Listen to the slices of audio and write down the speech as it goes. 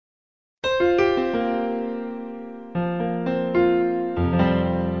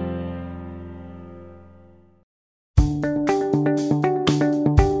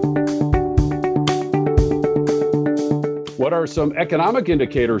What are some economic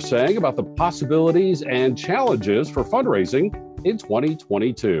indicators saying about the possibilities and challenges for fundraising in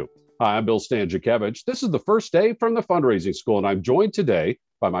 2022? Hi, I'm Bill Stanczykiewicz. This is the first day from the Fundraising School, and I'm joined today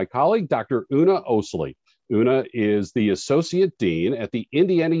by my colleague, Dr. Una Osili. Una is the Associate Dean at the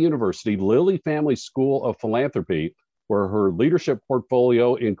Indiana University Lilly Family School of Philanthropy, where her leadership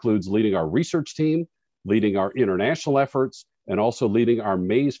portfolio includes leading our research team, leading our international efforts, and also leading our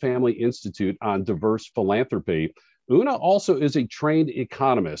Mays Family Institute on diverse philanthropy. Una also is a trained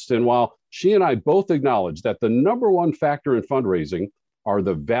economist, and while she and I both acknowledge that the number one factor in fundraising are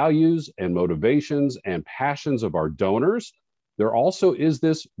the values and motivations and passions of our donors, there also is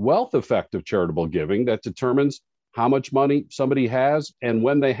this wealth effect of charitable giving that determines how much money somebody has and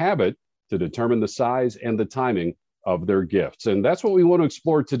when they have it to determine the size and the timing of their gifts. And that's what we want to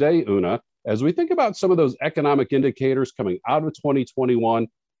explore today, Una, as we think about some of those economic indicators coming out of 2021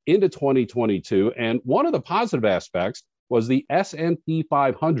 into 2022. And one of the positive aspects was the S&P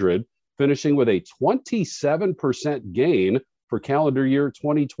 500 finishing with a 27% gain for calendar year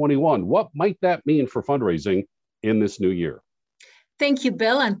 2021. What might that mean for fundraising in this new year? Thank you,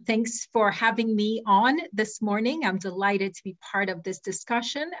 Bill, and thanks for having me on this morning. I'm delighted to be part of this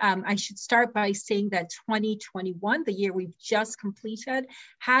discussion. I should start by saying that 2021, the year we've just completed,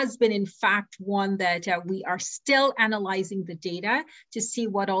 has been in fact one that we are still analyzing the data to see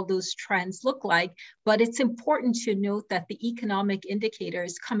what all those trends look like. But it's important to note that the economic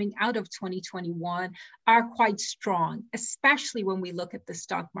indicators coming out of 2021 are quite strong, especially when we look at the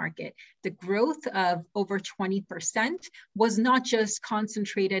stock market. The growth of over 20% was not just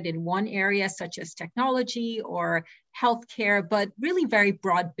concentrated in one area, such as technology or healthcare, but really very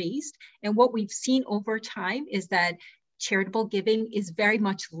broad-based. And what we've seen over time is that charitable giving is very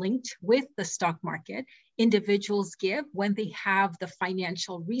much linked with the stock market. Individuals give when they have the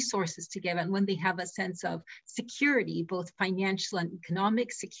financial resources to give and when they have a sense of security, both financial and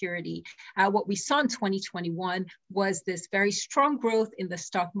economic security. What we saw in 2021 was this very strong growth in the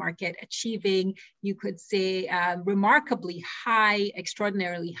stock market, achieving, you could say, remarkably high,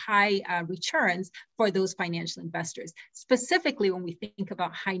 extraordinarily high returns for those financial investors. Specifically, when we think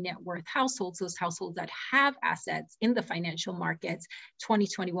about high net worth households, those households that have assets in the financial markets,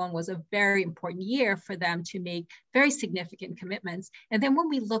 2021 was a very important year for them to make very significant commitments. And then when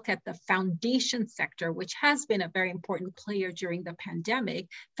we look at the foundation sector, which has been a very important player during the pandemic,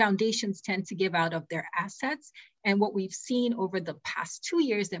 foundations tend to give out of their assets. And what we've seen over the past 2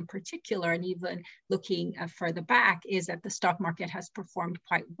 years in particular, and even looking further back, is that the stock market has performed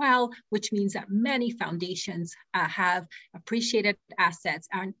quite well, which means that many foundations have appreciated assets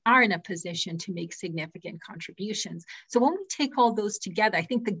and are in a position to make significant contributions. So when we take all those together, I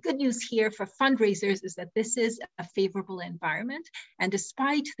think the good news here for fundraisers is that this is a favorable environment. And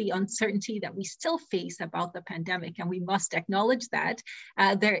despite the uncertainty that we still face about the pandemic, and we must acknowledge that,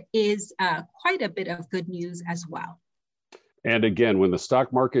 there is quite a bit of good news as well. And again, when the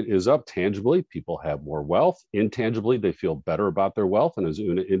stock market is up tangibly, people have more wealth. Intangibly, they feel better about their wealth. And as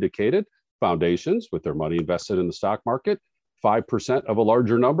Una indicated, foundations with their money invested in the stock market, 5% of a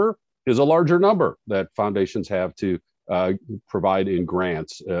larger number is a larger number that foundations have to provide in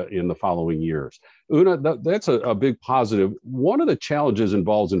grants in the following years. Una, that's a big positive. One of the challenges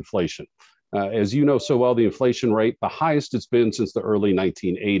involves inflation. As you know so well, the inflation rate, the highest it's been since the early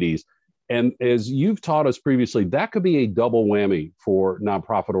 1980s. And as you've taught us previously, that could be a double whammy for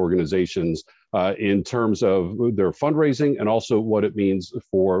nonprofit organizations in terms of their fundraising and also what it means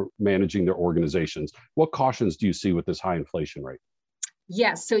for managing their organizations. What cautions do you see with this high inflation rate?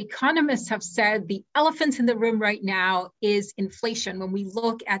 Yes, so economists have said the elephant in the room right now is inflation. When we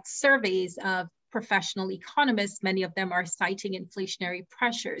look at surveys of professional economists, many of them are citing inflationary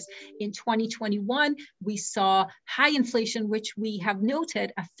pressures. In 2021, we saw high inflation, which we have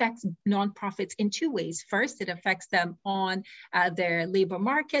noted affects nonprofits in two ways. First, it affects them on their labor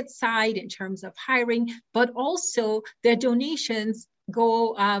market side in terms of hiring, but also their donations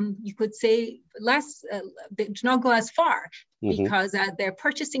go, you could say, they do not go as far because their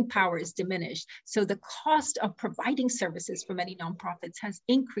purchasing power is diminished. So the cost of providing services for many nonprofits has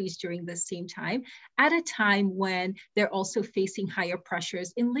increased during the same time, at a time when they're also facing higher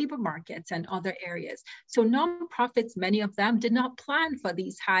pressures in labor markets and other areas. So nonprofits, many of them did not plan for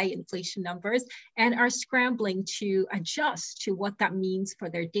these high inflation numbers and are scrambling to adjust to what that means for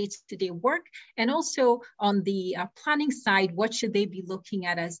their day-to-day work. And also on the planning side, what should they be looking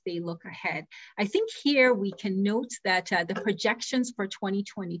at as they look ahead? I think here we can note that the projections for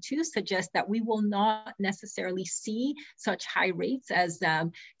 2022 suggest that we will not necessarily see such high rates as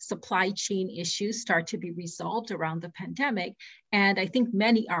supply chain issues start to be resolved around the pandemic. And I think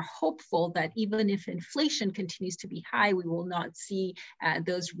many are hopeful that even if inflation continues to be high, we will not see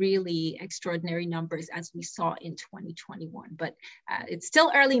those really extraordinary numbers as we saw in 2021. But it's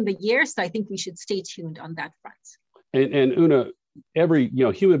still early in the year, so I think we should stay tuned on that front. And Una,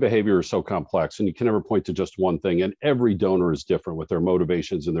 human behavior is so complex, and you can never point to just one thing. And every donor is different with their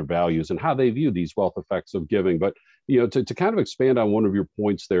motivations and their values and how they view these wealth effects of giving. But to kind of expand on one of your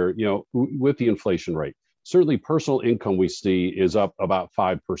points there, with the inflation rate, certainly personal income we see is up about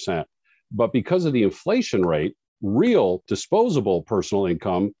 5%. But because of the inflation rate, real disposable personal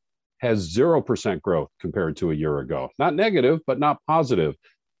income has 0% growth compared to a year ago. Not negative, but not positive.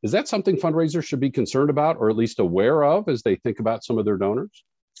 Is that something fundraisers should be concerned about, or at least aware of as they think about some of their donors?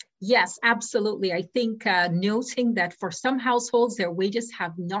 Yes, absolutely. I think noting that for some households, their wages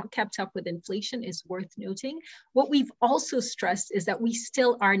have not kept up with inflation is worth noting. What we've also stressed is that we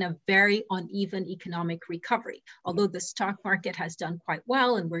still are in a very uneven economic recovery. Although the stock market has done quite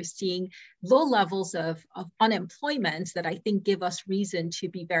well and we're seeing low levels of unemployment that I think give us reason to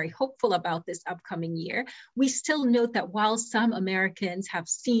be very hopeful about this upcoming year, we still note that while some Americans have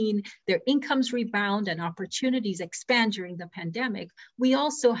seen their incomes rebound and opportunities expand during the pandemic, we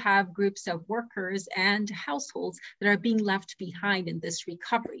also have groups of workers and households that are being left behind in this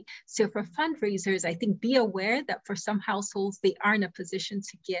recovery. So for fundraisers, I think be aware that for some households, they are in a position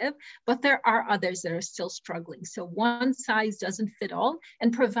to give, but there are others that are still struggling. So one size doesn't fit all,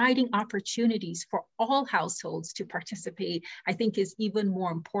 and providing opportunities for all households to participate, I think is even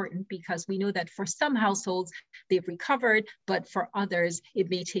more important, because we know that for some households, they've recovered, but for others, it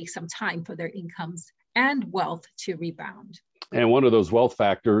may take some time for their incomes and wealth to rebound. And one of those wealth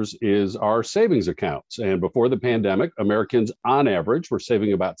factors is our savings accounts. And before the pandemic, Americans on average were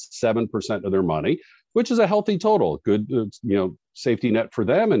saving about 7% of their money, which is a healthy total. Good, safety net for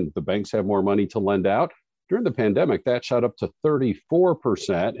them, and the banks have more money to lend out. During the pandemic, that shot up to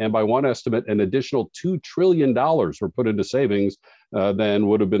 34%. And by one estimate, an additional $2 trillion were put into savings than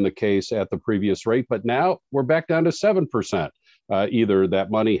would have been the case at the previous rate. But now we're back down to 7%. Either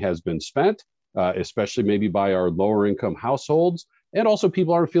that money has been spent, especially maybe by our lower income households. And also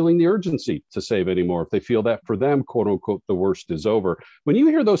people aren't feeling the urgency to save anymore if they feel that for them, quote unquote, the worst is over. When you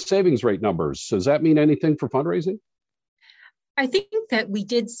hear those savings rate numbers, does that mean anything for fundraising? I think that we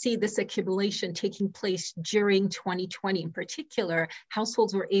did see this accumulation taking place during 2020. In particular,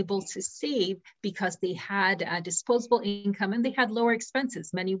 households were able to save because they had disposable income and they had lower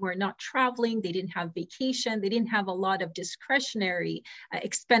expenses. Many were not traveling, they didn't have vacation, they didn't have a lot of discretionary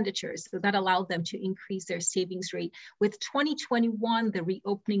expenditures. So that allowed them to increase their savings rate. With 2021, the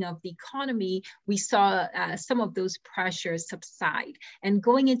reopening of the economy, we saw some of those pressures subside. And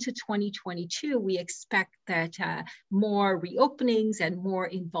going into 2022, we expect that more reopenings and more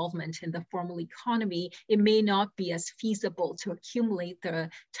involvement in the formal economy, it may not be as feasible to accumulate the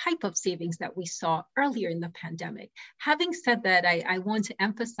type of savings that we saw earlier in the pandemic. Having said that, I want to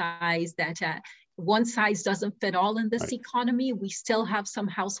emphasize that one size doesn't fit all in this economy. We still have some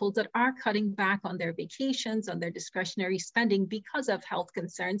households that are cutting back on their vacations, on their discretionary spending because of health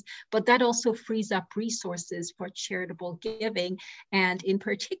concerns, but that also frees up resources for charitable giving, and in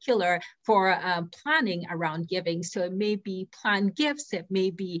particular for planning around giving. So it may be planned gifts, it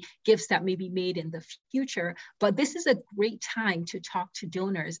may be gifts that may be made in the future, but this is a great time to talk to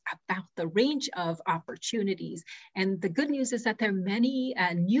donors about the range of opportunities. And the good news is that there are many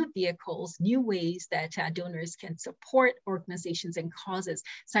new vehicles, new ways that donors can support organizations and causes.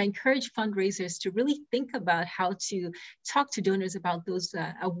 So I encourage fundraisers to really think about how to talk to donors about those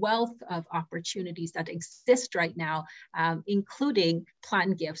a wealth of opportunities that exist right now, including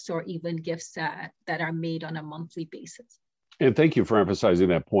planned gifts or even gifts that are made on a monthly basis. And thank you for emphasizing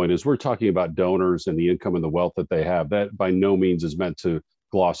that point. As we're talking about donors and the income and the wealth that they have, that by no means is meant to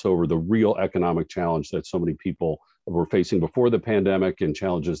gloss over the real economic challenge that so many people were facing before the pandemic and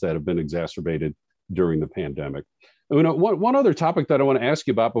challenges that have been exacerbated during the pandemic. One other topic that I want to ask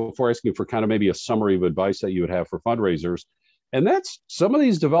you about before asking for kind of maybe a summary of advice that you would have for fundraisers, and that's some of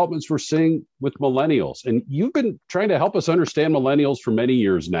these developments we're seeing with millennials. And you've been trying to help us understand millennials for many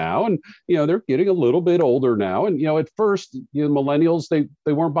years now. And, they're getting a little bit older now. And, at first, millennials,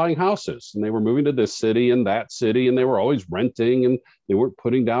 they weren't buying houses and they were moving to this city and that city, and they were always renting and they weren't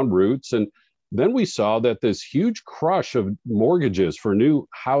putting down roots. And then we saw that this huge crush of mortgages for new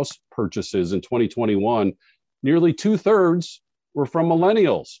house purchases in 2021, nearly 2/3 were from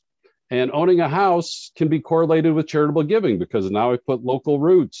millennials. And owning a house can be correlated with charitable giving because now I've put local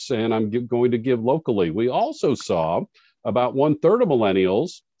roots and I'm going to give locally. We also saw about 1/3 of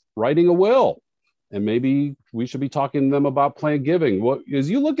millennials writing a will. And maybe we should be talking to them about planned giving. As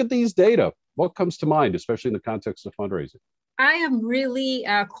you look at these data, what comes to mind, especially in the context of fundraising? I am really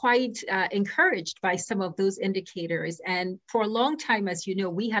quite encouraged by some of those indicators. And for a long time, as you know,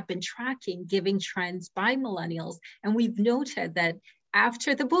 we have been tracking giving trends by millennials. And we've noted that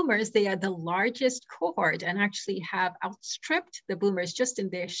after the boomers, they are the largest cohort and actually have outstripped the boomers just in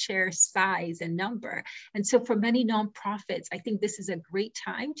their share size and number. And so for many nonprofits, I think this is a great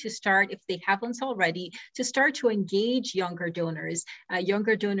time to start, if they haven't already, to start to engage younger donors,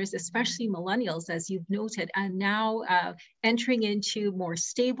 especially millennials, as you've noted, and now entering into more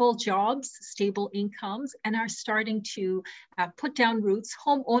stable jobs, stable incomes, and are starting to put down roots.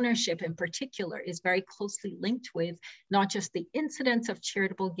 Home ownership in particular is very closely linked with not just the incidence of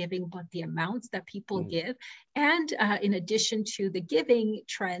charitable giving, but the amounts that people give. And in addition to the giving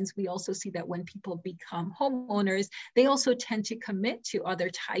trends, we also see that when people become homeowners, they also tend to commit to other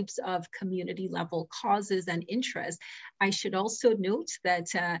types of community level causes and interests. I should also note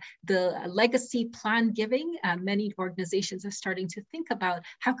that the legacy plan giving, many organizations are starting to think about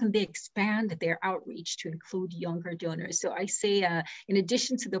how can they expand their outreach to include younger donors. So I say, in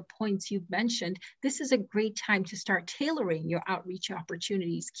addition to the points you've mentioned, this is a great time to start tailoring your outreach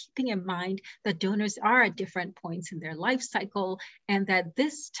opportunities, keeping in mind that donors are at different points in their life cycle, and that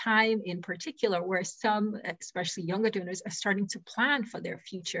this time in particular, where some, especially younger donors, are starting to plan for their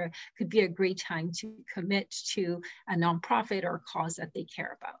future, could be a great time to commit to a nonprofit or cause that they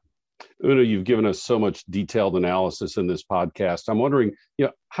care about. Una, you've given us so much detailed analysis in this podcast. I'm wondering,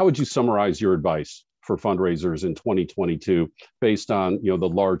 how would you summarize your advice for fundraisers in 2022 based on, the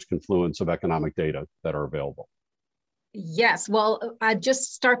large confluence of economic data that are available? Yes, well, I'd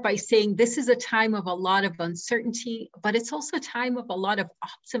just start by saying this is a time of a lot of uncertainty, but it's also a time of a lot of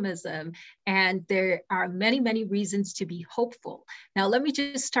optimism. And there are many, many reasons to be hopeful. Now, let me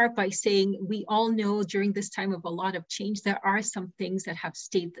just start by saying we all know during this time of a lot of change, there are some things that have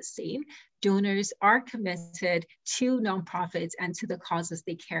stayed the same. Donors are committed to nonprofits and to the causes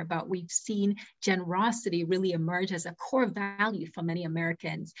they care about. We've seen generosity really emerge as a core value for many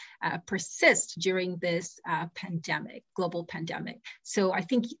Americans, persist during this global pandemic. So I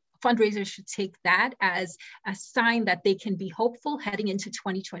think fundraisers should take that as a sign that they can be hopeful heading into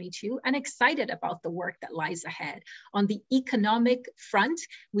 2022 and excited about the work that lies ahead. On the economic front,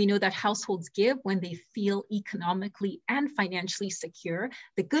 we know that households give when they feel economically and financially secure.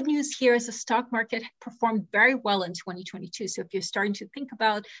 The good news here is the stock market performed very well in 2022. So if you're starting to think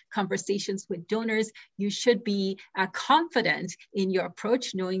about conversations with donors, you should be confident in your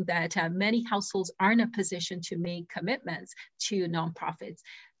approach, knowing that many households are in a position to make commitments to nonprofits.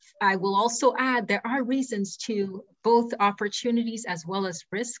 I will also add there are reasons to both opportunities as well as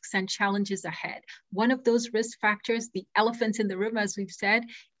risks and challenges ahead. One of those risk factors, the elephant in the room, as we've said,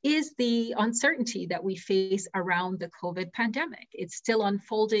 is the uncertainty that we face around the COVID pandemic. It's still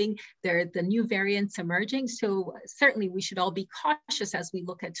unfolding. There are the new variants emerging. So certainly we should all be cautious as we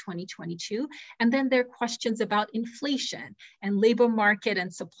look at 2022. And then there are questions about inflation and labor market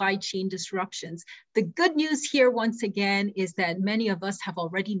and supply chain disruptions. The good news here, once again, is that many of us have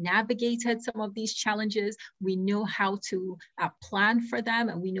already navigated some of these challenges. We know how to plan for them,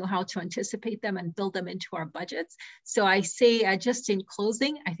 and we know how to anticipate them and build them into our budgets. So I say, just in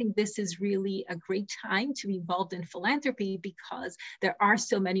closing, I think this is really a great time to be involved in philanthropy because there are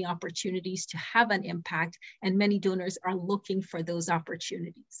so many opportunities to have an impact, and many donors are looking for those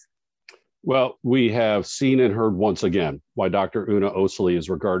opportunities. Well, we have seen and heard once again why Dr. Una Osili is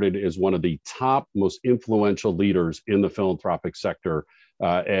regarded as one of the top, most influential leaders in the philanthropic sector,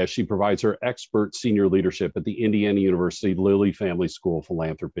 as she provides her expert senior leadership at the Indiana University Lilly Family School of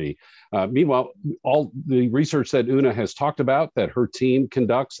Philanthropy. Meanwhile, all the research that Una has talked about, that her team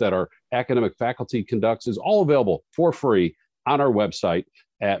conducts, that our academic faculty conducts, is all available for free on our website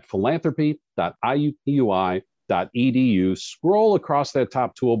at philanthropy.iupui.edu. Scroll across that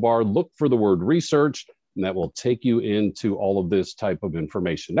top toolbar, look for the word research, and that will take you into all of this type of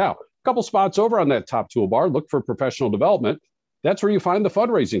information. Now, a couple spots over on that top toolbar, look for professional development. That's where you find the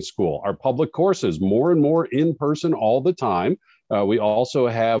fundraising school, our public courses, more and more in person all the time. We also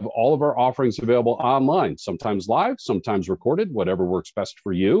have all of our offerings available online, sometimes live, sometimes recorded, whatever works best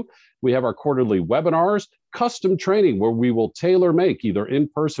for you. We have our quarterly webinars, custom training where we will tailor make either in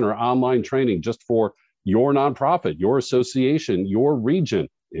person or online training just for your nonprofit, your association, your region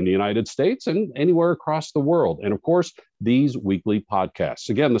in the United States and anywhere across the world. And of course, these weekly podcasts.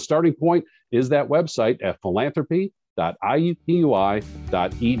 Again, the starting point is that website at philanthropy.iupui.edu.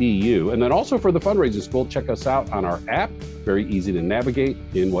 www.iupui.edu. And then also for the Fundraising School, check us out on our app. Very easy to navigate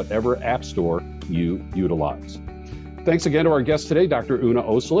in whatever app store you utilize. Thanks again to our guest today, Dr. Una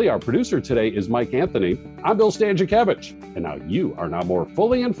Osili. Our producer today is Mike Anthony. I'm Bill Stanczykiewicz. And now you are now more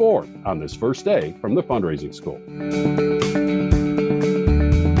fully informed on this first day from the Fundraising School.